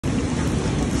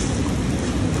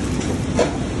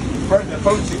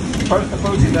poach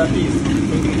the beef.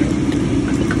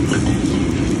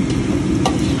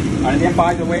 And then,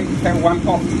 by the way, take one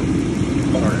pot.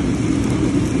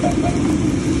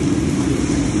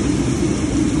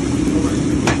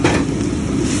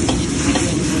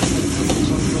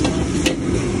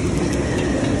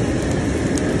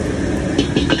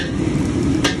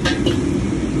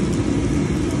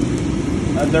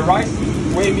 The rice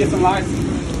we mix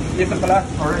glass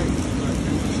already.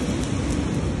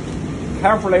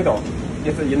 Half little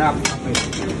is enough.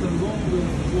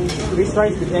 This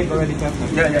rice with egg already kept.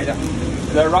 Yeah.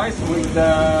 The rice with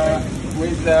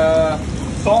the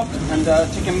salt and the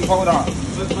chicken powder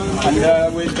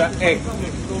and with the egg.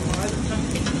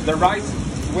 The rice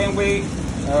when we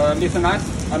mix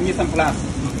and place.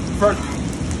 First,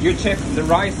 you check the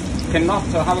rice cannot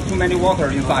have too many water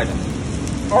inside.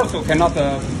 Also cannot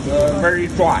very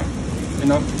dry, you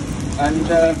know. And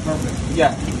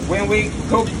yeah, when we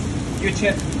cook, you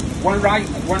check how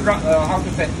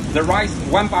to say the rice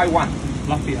one by one.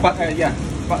 But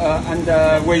and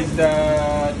with the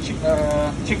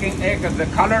chicken egg, the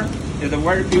color is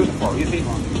very beautiful. You see?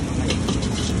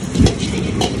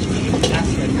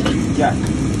 Yeah.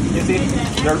 You see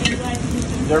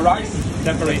the rice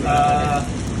separate.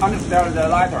 Understand the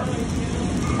lighter.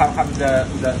 Have the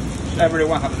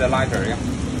everyone have the lighter. Yeah.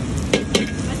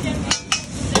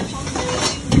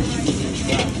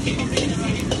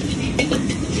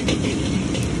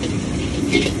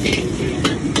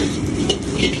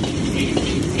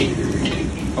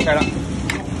 Okay lah.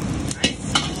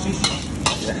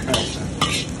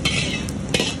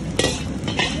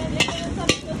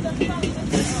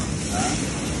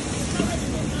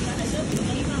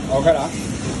 Okay lah.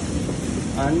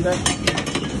 And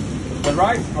the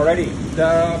rice already.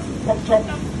 The pork chop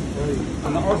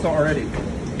and also already.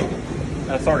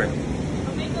 Sorry.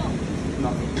 No.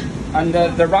 And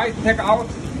the rice take out.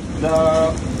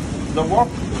 The wok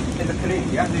is clean.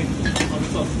 Yeah.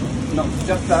 No,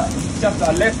 just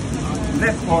less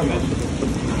oil.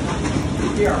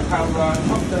 Here have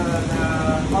chopped the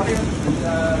onion,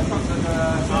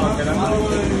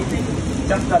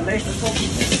 just the less.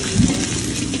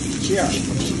 Here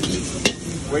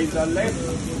with the less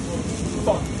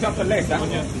salt, just the less.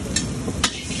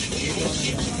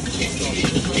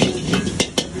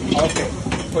 Okay,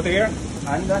 put here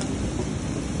and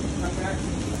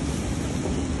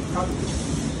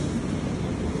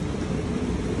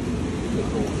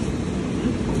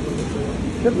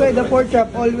That's why the pork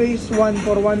chop always one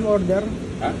for one order.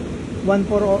 Huh? One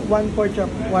pork chop,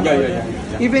 one Yeah, order.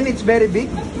 yeah. Even it's very big.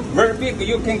 Very big,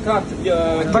 you can cut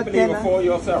cheaply for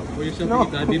yourself. No.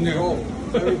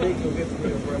 Very big, you get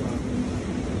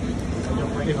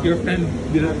if your friend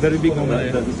did a very big one.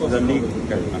 The leaf.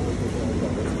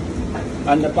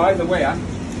 And by the way,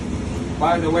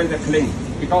 the clean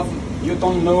because you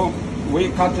don't know we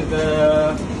cut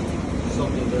the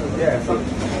something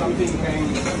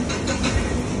can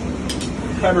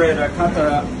carry the cut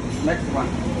next one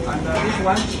and this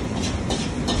one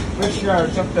we sure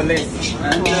just the lid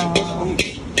and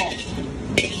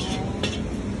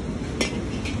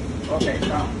okay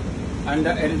now and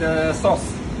the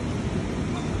sauce.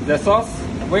 The sauce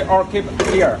we all keep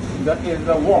here. That is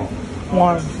the warm.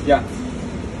 Warm. Yeah.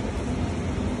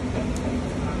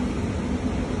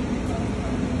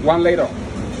 1 liter.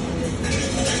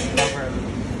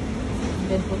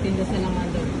 Then put in the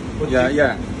salamandro.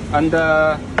 Yeah. And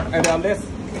less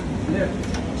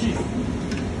cheese.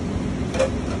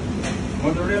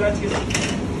 Mozzarella cheese.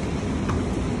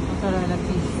 Mozzarella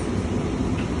cheese.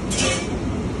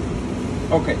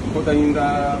 Okay, put in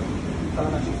the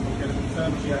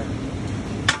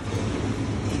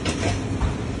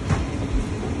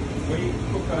we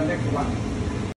cook the next one.